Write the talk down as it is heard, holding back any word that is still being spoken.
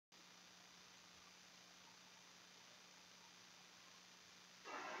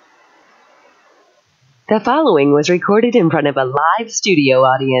The following was recorded in front of a live studio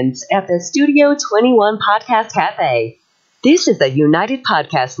audience at the Studio 21 Podcast Cafe. This is the United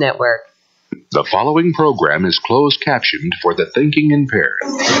Podcast Network. The following program is closed captioned for the thinking impaired.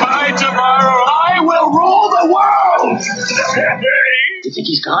 By tomorrow, I will rule the world! You think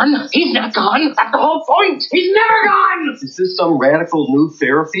he's gone? He's not gone. That's the whole point. He's never gone. Is this some radical new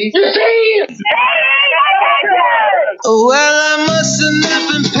therapy? You see? Well, I must have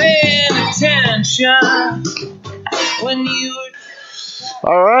not been paying attention when you were...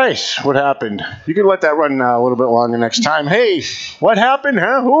 All right, what happened? You can let that run a little bit longer next time. Hey, what happened,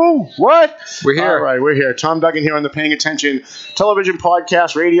 huh? Who? What? We're here. All right, we're here. Tom Duggan here on the Paying Attention television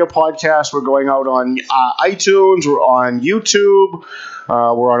podcast, radio podcast. We're going out on iTunes. We're on YouTube.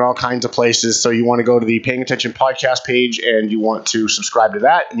 We're on all kinds of places. So you want to go to the Paying Attention podcast page and you want to subscribe to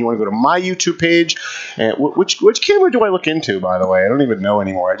that. And you want to go to my YouTube page. And which camera do I look into, by the way? I don't even know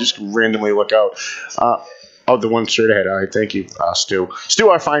anymore. I just randomly look out. Oh, the one straight ahead. All right, thank you, Stu. Stu,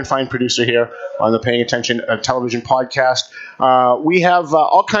 our fine producer here on the Paying Attention television podcast. We have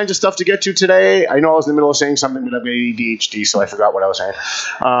all kinds of stuff to get to today. I know I was in the middle of saying something, but I've got ADHD, so I forgot what I was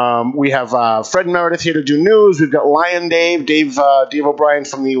saying. We have Fred and Meredith here to do news. We've got Lion Dave O'Brien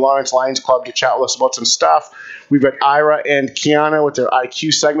from the Lawrence Lions Club to chat with us about some stuff. We've got Ira and Kiana with their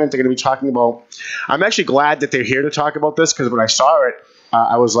IQ segment. They're going to be talking about... I'm actually glad that they're here to talk about this, because when I saw it,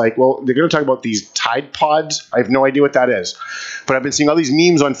 I was like, well, they're going to talk about these Tide Pods. I have no idea what that is. But I've been seeing all these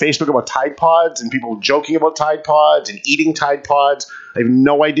memes on Facebook about Tide Pods and people joking about Tide Pods and eating Tide Pods. I have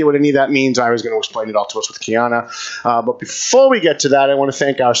no idea what any of that means. I was going to explain it all to us with Kiana. But before we get to that, I want to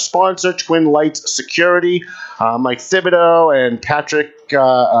thank our sponsor, Twin Lights Security. Mike Thibodeau and Patrick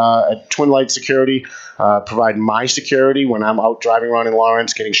at Twin Lights Security provide my security when I'm out driving around in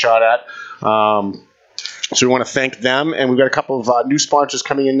Lawrence getting shot at. So we want to thank them, and we've got a couple of new sponsors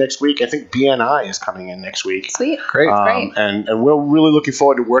coming in next week. I think BNI is coming in next week. Sweet. Great. Great. And we're really looking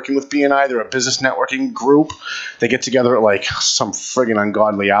forward to working with BNI. They're a business networking group. They get together at like some friggin'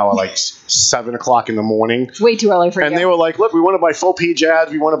 ungodly hour, like 7 o'clock in the morning. It's way too early for you. And they were like, look, we want to buy full page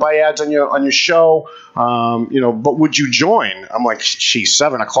ads. We want to buy ads on your show. But would you join? I'm like, geez,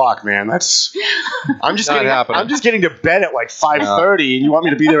 7 o'clock, man. That's I'm just getting to bed at like 5:30, and you want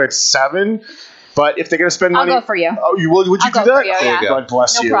me to be there at 7? But if they're going to spend money... I'll go for you. Oh, you will? Would you do that? For you, yeah. God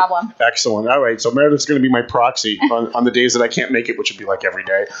bless you. No problem. Excellent. All right. So Meredith's going to be my proxy on the days that I can't make it, which would be like every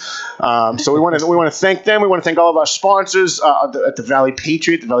day. So we want to thank them. We want to thank all of our sponsors at the Valley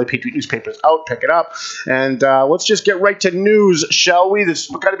Patriot. The Valley Patriot newspaper is out. Pick it up. And let's just get right to news, shall we? There's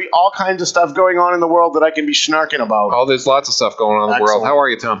got to be all kinds of stuff going on in the world that I can be snarking about. Oh, there's lots of stuff going on in the world. How are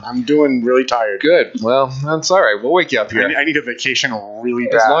you, Tom? I'm doing really tired. Good. Well, that's all right. We'll wake you up here. I need a vacation really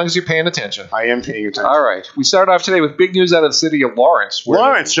bad. As long as you're paying attention. I am paying attention. All right. We start off today with big news out of the city of Lawrence.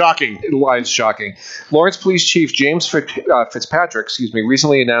 Shocking. Shocking. Lawrence Police Chief James Fitzpatrick,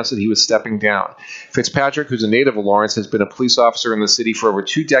 recently announced that he was stepping down. Fitzpatrick, who's a native of Lawrence, has been a police officer in the city for over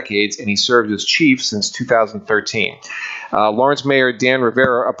 2 decades, and he served as chief since 2013. Lawrence Mayor Dan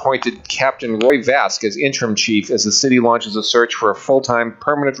Rivera appointed Captain Roy Vask as interim chief as the city launches a search for a full-time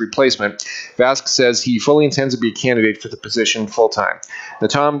permanent replacement. Vask says he fully intends to be a candidate for the position full-time. Now,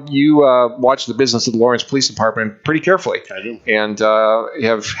 Tom, you watch the business of the Lawrence Police Department pretty carefully. I do. And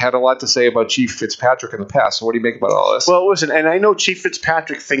have had a lot to say about Chief Fitzpatrick in the past. So what do you make about all this? Well, listen, and I know Chief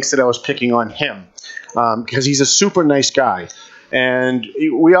Fitzpatrick thinks that I was picking on him because he's a super nice guy. And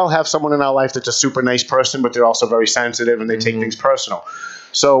we all have someone in our life that's a super nice person, but they're also very sensitive and they take things personal.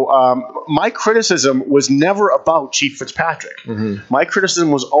 So my criticism was never about Chief Fitzpatrick. My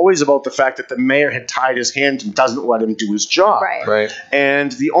criticism was always about the fact that the mayor had tied his hands and doesn't let him do his job. Right.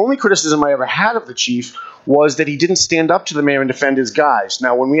 And the only criticism I ever had of the chief was that he didn't stand up to the mayor and defend his guys.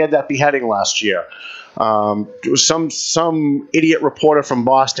 Now, when we had that beheading last year, there was some idiot reporter from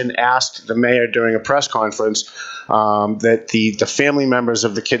Boston asked the mayor during a press conference that the family members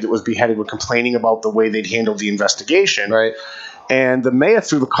of the kid that was beheaded were complaining about the way they'd handled the investigation. Right. And the mayor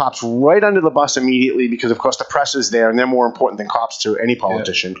threw the cops right under the bus immediately because, of course, the press is there, and they're more important than cops to any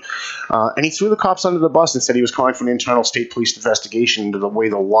politician. Yeah. And he threw the cops under the bus and said he was calling for an internal state police investigation into the way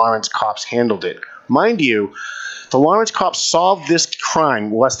the Lawrence cops handled it. Mind you, the Lawrence cops solved this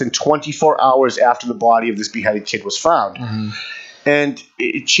crime less than 24 hours after the body of this beheaded kid was found. And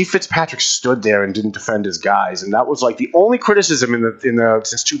Chief Fitzpatrick stood there and didn't defend his guys, and that was like the only criticism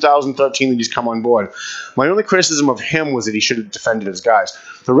since 2013 that he's come on board. My only criticism of him was that he should have defended his guys.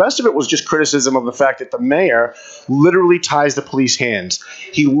 The rest of it was just criticism of the fact that the mayor literally ties the police hands.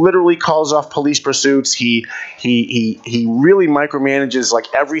 He literally calls off police pursuits. He really micromanages like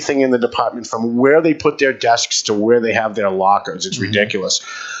everything in the department, from where they put their desks to where they have their lockers. It's ridiculous.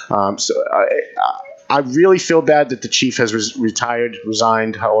 I really feel bad that the chief has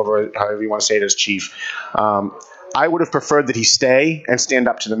resigned, however you want to say it as chief. I would have preferred that he stay and stand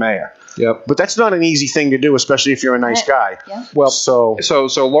up to the mayor. Yep. But that's not an easy thing to do, especially if you're a nice guy. Yeah. Well, so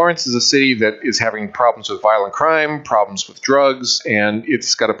Lawrence is a city that is having problems with violent crime, problems with drugs, and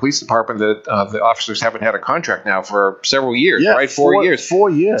it's got a police department that the officers haven't had a contract now for several years, right? 4 years. 4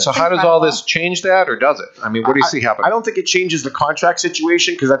 years. So how does all this change that, or does it? I mean, what do you see happen? I don't think it changes the contract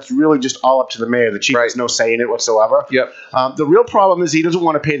situation because that's really just all up to the mayor. The chief has no say in it whatsoever. Yep. The real problem is he doesn't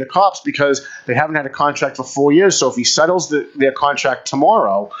want to pay the cops because they haven't had a contract for 4 years. So if he settles their contract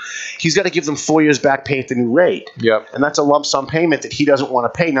tomorrow, he's got to give them 4 years back pay at the new rate. Yep. And that's a lump sum payment that he doesn't want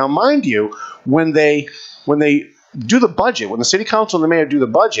to pay. Now, mind you, when they do the budget, when the city council and the mayor do the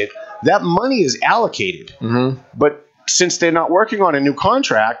budget, that money is allocated. Mm-hmm. But since they're not working on a new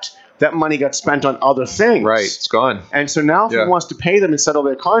contract, that money got spent on other things. Right, it's gone. And so now if he wants to pay them and settle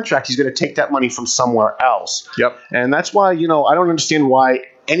their contract, he's going to take that money from somewhere else. Yep. And that's why, I don't understand why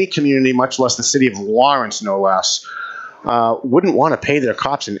any community, much less the city of Lawrence, no less, wouldn't want to pay their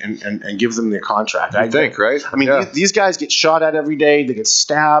cops and give them their contract. I think, right? I mean, these guys get shot at every day. They get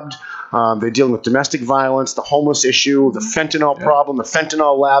stabbed. They're dealing with domestic violence, the homeless issue, the fentanyl problem, the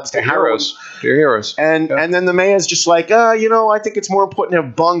fentanyl labs. They're heroes. They're heroes. And then the mayor's just like, I think it's more important to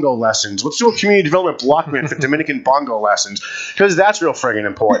have bongo lessons. Let's do a community development block grant for Dominican bongo lessons because that's real friggin'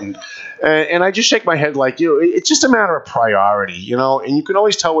 important. And I just shake my head like, it's just a matter of priority, and you can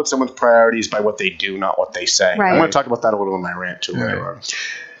always tell what someone's priorities by what they do, not what they say. Right. I'm going to talk about that a little in my rant too later on.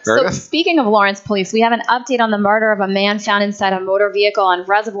 So speaking of Lawrence police, we have an update on the murder of a man found inside a motor vehicle on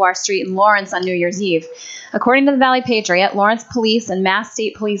Reservoir Street in Lawrence on New Year's Eve. According to the Valley Patriot, Lawrence Police and Mass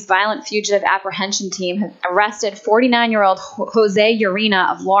State Police Violent Fugitive Apprehension Team have arrested 49-year-old Jose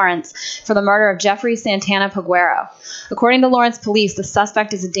Urena of Lawrence for the murder of Jeffrey Santana Peguero. According to Lawrence Police, the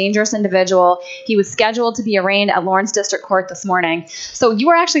suspect is a dangerous individual. He was scheduled to be arraigned at Lawrence District Court this morning. So you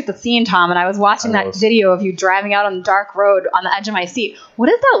were actually at the scene, Tom, and I was watching that video of you driving out on the dark road on the edge of my seat. What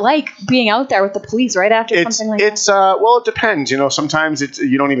is that like, being out there with the police right after something like that? Well, it depends. Sometimes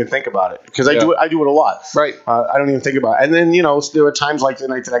you don't even think the night because I do it a lot. Right. I don't even think about it. And then, there are times like the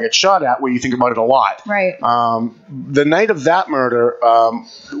night that I get shot at where you think about it a lot. Right. The night of that murder,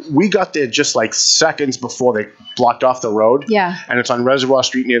 we got there just like seconds before they blocked off the road. Yeah. And it's on Reservoir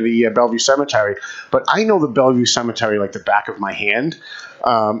Street near the Bellevue Cemetery. But I know the Bellevue Cemetery like the back of my hand.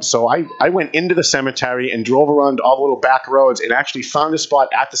 So I went into the cemetery and drove around all the little back roads and actually found a spot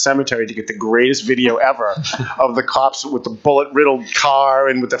at the cemetery to get the greatest video ever of the cops with the bullet-riddled car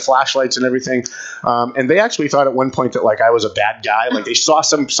and with the flashlights and everything. And they actually thought at one point that like I was a bad guy. Like they saw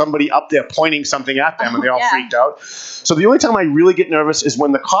somebody up there pointing something at them and they all freaked out. So the only time I really get nervous is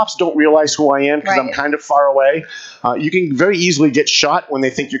when the cops don't realize who I am because I'm kind of far away. You can very easily get shot when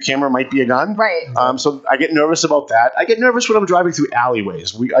they think your camera might be a gun. Right. So I get nervous about that. I get nervous when I'm driving through alleyways.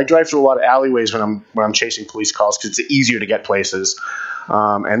 I drive through a lot of alleyways when I'm chasing police calls because it's easier to get places.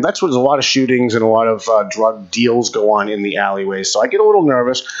 And that's where there's a lot of shootings and a lot of drug deals go on in the alleyways. So I get a little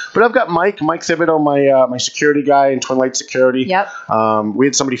nervous. But I've got Mike Thibodeau, my security guy in Twin Light Security. Yep. We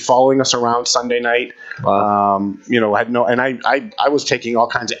had somebody following us around Sunday night. Wow. I was taking all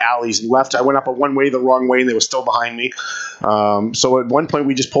kinds of alleys and left. I went up a one way the wrong way and they were still behind me. So at one point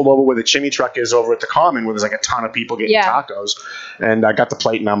we just pulled over where the chimney truck is over at the Common where there's like a ton of people getting tacos. And I got the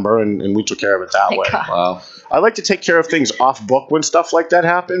plate number and we took care of it that way. Wow. I like to take care of things off book when stuff like that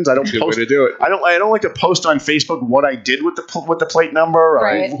happens. I don't Good post. way to do it. I don't like to post on Facebook what I did with the plate number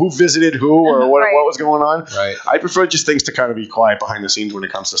or who visited who or what was going on. Right. I prefer just things to kind of be quiet behind the scenes when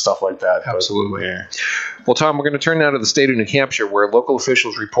it comes to stuff like that. Absolutely. But, yeah. Well, Tom, we're going to turn now to the state of New Hampshire, where local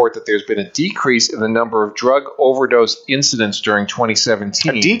officials report that there's been a decrease in the number of drug overdose incidents during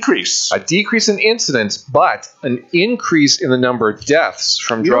 2017. A decrease. A decrease in incidents, but an increase in the number of deaths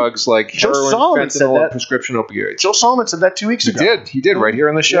from drugs like heroin, fentanyl, and prescription opioids. Joe Solomon said that 2 weeks ago. He did right here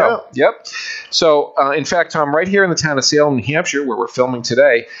on the show. Yeah. Yep. So, in fact, Tom, right here in the town of Salem, New Hampshire, where we're filming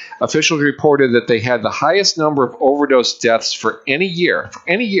today, officials reported that they had the highest number of overdose deaths for any year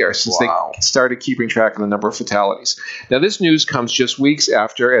since they started keeping track of the number of fatalities. Now, this news comes just weeks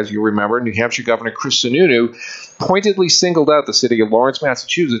after, as you remember, New Hampshire Governor Chris Sununu pointedly singled out the city of Lawrence,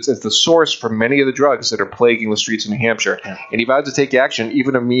 Massachusetts as the source for many of the drugs that are plaguing the streets of New Hampshire. Yeah. And he vowed to take action,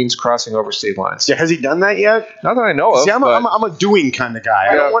 even if it means crossing over state lines. Yeah, has he done that yet? Not that I know of. See, I'm a doing kind of guy.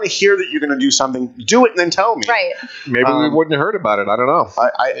 I don't want to hear that you're going to do something. Do it and then tell me. Right. Maybe we wouldn't have heard about it. I don't know.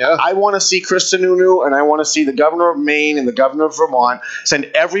 I want to see Chris Sununu and I want to see the governor of Maine and the governor of Vermont send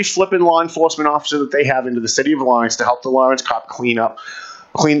every flippin' law enforcement officer that they have into the city of Lawrence to help the Lawrence cop clean up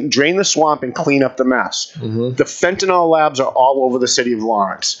drain the swamp and clean up the mess. Mm-hmm. The fentanyl labs are all over the city of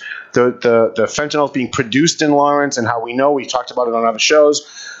Lawrence. The fentanyl is being produced in Lawrence, and how we know, we talked about it on other shows.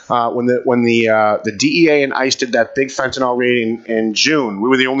 When the DEA and ICE did that big fentanyl raid in June, we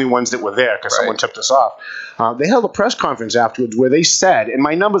were the only ones that were there because someone tipped us off. They held a press conference afterwards where they said, and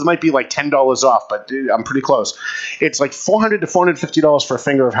my numbers might be like $10 off, but I'm pretty close. It's like $400 to $450 for a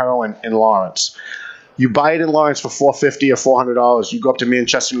finger of heroin in Lawrence. You buy it in Lawrence for $450 or $400. You go up to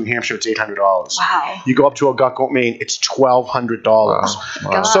Manchester, New Hampshire, it's $800. Wow. You go up to Algonquin, Maine, it's $1,200.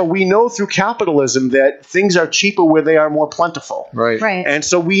 Wow. So we know through capitalism that things are cheaper where they are more plentiful. Right. And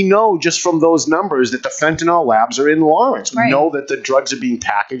so we know just from those numbers that the fentanyl labs are in Lawrence. We know that the drugs are being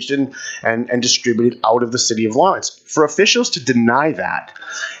packaged and distributed out of the city of Lawrence. For officials to deny that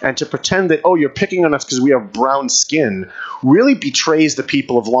and to pretend that, oh, you're picking on us because we have brown skin, really betrays the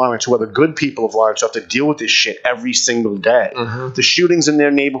people of Lawrence, who are the good people of Lawrence, who have to deal with this shit every single day. Mm-hmm. The shootings in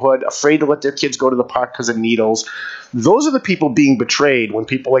their neighborhood, afraid to let their kids go to the park because of needles. Those are the people being betrayed when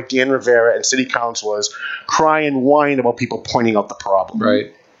people like Dan Rivera and city councilors cry and whine about people pointing out the problem.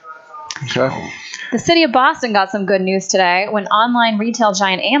 Right. Okay. The city of Boston got some good news today when online retail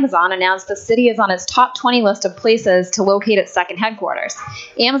giant Amazon announced the city is on its top 20 list of places to locate its second headquarters.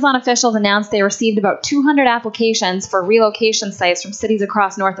 Amazon officials announced they received about 200 applications for relocation sites from cities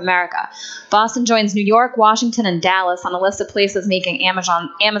across North America. Boston joins New York, Washington, and Dallas on a list of places making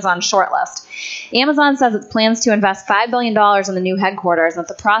Amazon's shortlist. Amazon says it plans to invest $5 billion in the new headquarters and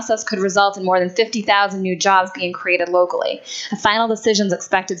that the process could result in more than 50,000 new jobs being created locally. A final decision is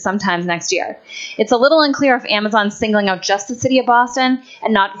expected sometime next year. It's a little unclear if Amazon's singling out just the city of Boston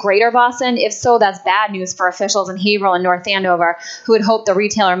and not greater Boston. If so, that's bad news for officials in Haverhill and North Andover who had hoped the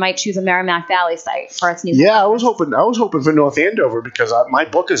retailer might choose a Merrimack Valley site for its new headquarters. I was hoping for North Andover because my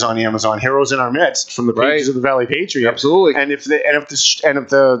book is on Amazon, Heroes in Our Midst, from the pages of the Valley Patriot. Absolutely. And if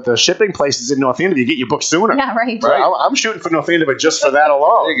the shipping place is in North Andover, you get your book sooner. Yeah, right. I'm shooting for North Andover just for that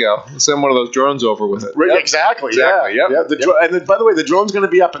alone. There you go. Send one of those drones over with it. Right, exactly. Yeah. And then, by the way, the drone's going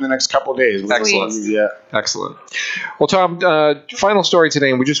to be up in the next couple of days. Excellent. Yeah. Excellent. Well, Tom, final story today,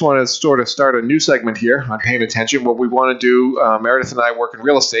 and we just want to sort of start a new segment here on Paying Attention. What we want to do, Meredith and I work in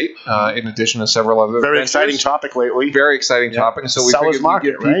real estate, in addition to several other Very ventures. exciting topic lately. Very exciting topic. So we Seller's figured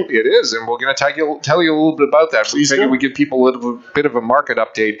market, we'd give people, it is, and we're going to tell you a little bit about that. Please we figured we'd give people a little bit of a market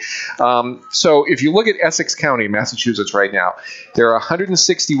update. So if you look at Essex County, Massachusetts right now, there are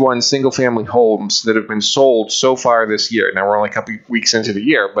 161 single-family homes that have been sold so far this year. Now, we're only a couple weeks into the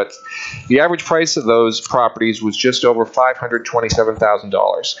year, but the average price of those properties was just over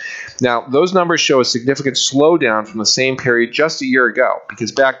 $527,000. Now, those numbers show a significant slowdown from the same period just a year ago,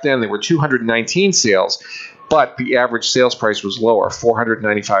 because back then there were 219 sales, but the average sales price was lower,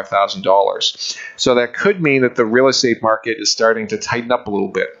 $495,000. So that could mean that the real estate market is starting to tighten up a little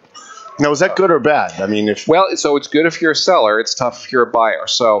bit. Now, is that good or bad? I mean, so it's good if you're a seller. It's tough if you're a buyer.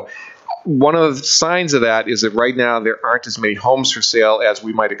 So one of the signs of that is that right now there aren't as many homes for sale as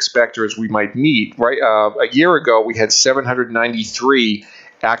we might expect or as we might need. Right, a year ago we had 793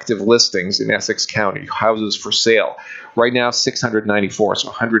 active listings in Essex County, houses for sale. Right now, 694, so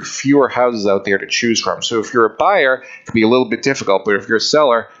 100 fewer houses out there to choose from. So if you're a buyer, it can be a little bit difficult, but if you're a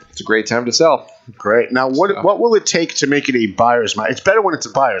seller, it's a great time to sell. Great. Now, what will it take to make it a buyer's market? It's better when it's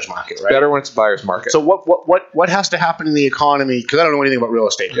a buyer's market, right? Better when it's a buyer's market. So what has to happen in the economy? Because I don't know anything about real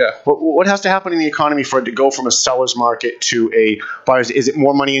estate. Yeah. What has to happen in the economy for it to go from a seller's market to a buyer's? Is it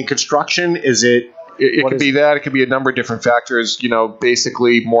more money in construction? Is it? It could be that. It could be a number of different factors.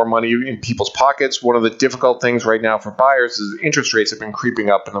 Basically more money in people's pockets. One of the difficult things right now for buyers is interest rates have been creeping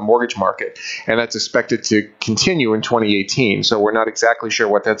up in the mortgage market, and that's expected to continue in 2018. So we're not exactly sure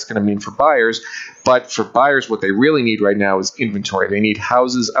what that's going to mean for buyers. But for buyers, what they really need right now is inventory. They need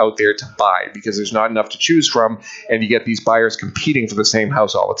houses out there to buy because there's not enough to choose from, and you get these buyers competing for the same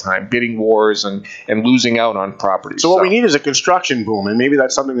house all the time, bidding wars and losing out on properties. So what we need is a construction boom, and maybe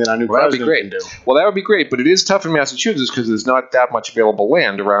that's something that our new president can do. Well, that would be great, but it is tough in Massachusetts because there's not that much available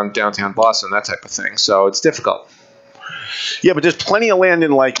land around downtown Boston, that type of thing. So it's difficult. Yeah, but there's plenty of land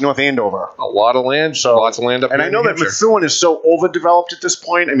in like North Andover. A lot of land, lots of land up. And I know that Methuen is so overdeveloped at this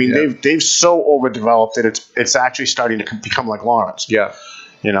point. I mean, they've so overdeveloped that it's actually starting to become like Lawrence. Yeah.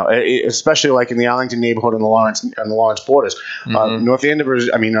 especially like in the Arlington neighborhood and the Lawrence borders. North Andover,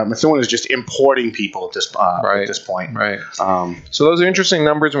 Methuen is just importing people at this point. Right. So those are interesting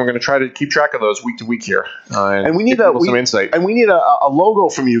numbers, and we're going to try to keep track of those week to week here. And we need some insight. And we need a logo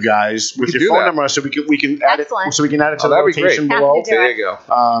from you guys with your phone number, so we can add it. So we can add it to the rotation below. There you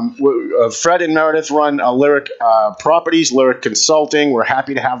go. Fred and Meredith run Lyric Properties, Lyric Consulting. We're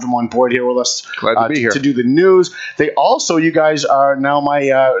happy to have them on board here with us. Glad to be here to do the news. They also, you guys are now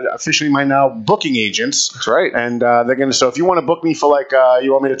officially my booking agents. That's right. And they're going to. So if you want to book me for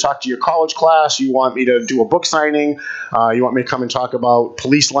you want me to talk to your college class, you want me to do a book signing, you want me to come and talk about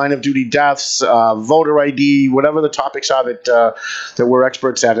police line of duty deaths, voter ID, whatever the topics are that we're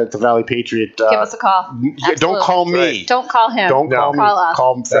experts at the Valley Patriot. Give us a call. Don't call me. Right. Don't call him. Don't call me. Call us.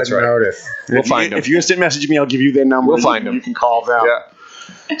 Call Fred and Meredith. We'll find them. If you instant message me, I'll give you their number. We'll find them. You can call them. Yeah.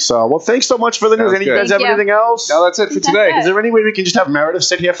 So, well, thanks so much for the news. Sounds You guys have anything else? No, that's it for today. Is there any way we can just have Meredith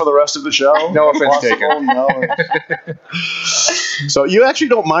sit here for the rest of the show? No offense taken. No. So you actually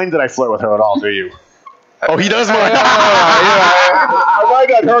don't mind that I flirt with her at all, do you? Oh, he does mind. I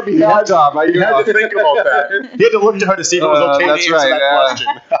might on her behalf. You had to think about that. You had to look to her to see if it was okay to answer that question.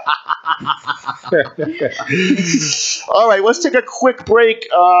 All right, let's take a quick break.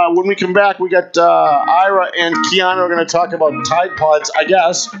 When we come back, we got Ira and Kiana are going to talk about Tide Pods, I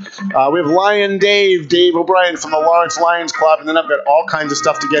guess. We have Lion Dave O'Brien from the Lawrence Lions Club, and then I've got all kinds of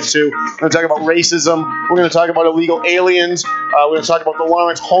stuff to get to. We're going to talk about racism. We're going to talk about illegal aliens. We're going to talk about the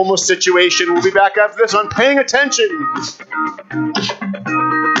Lawrence homeless situation. We'll be back after this on Paying Attention.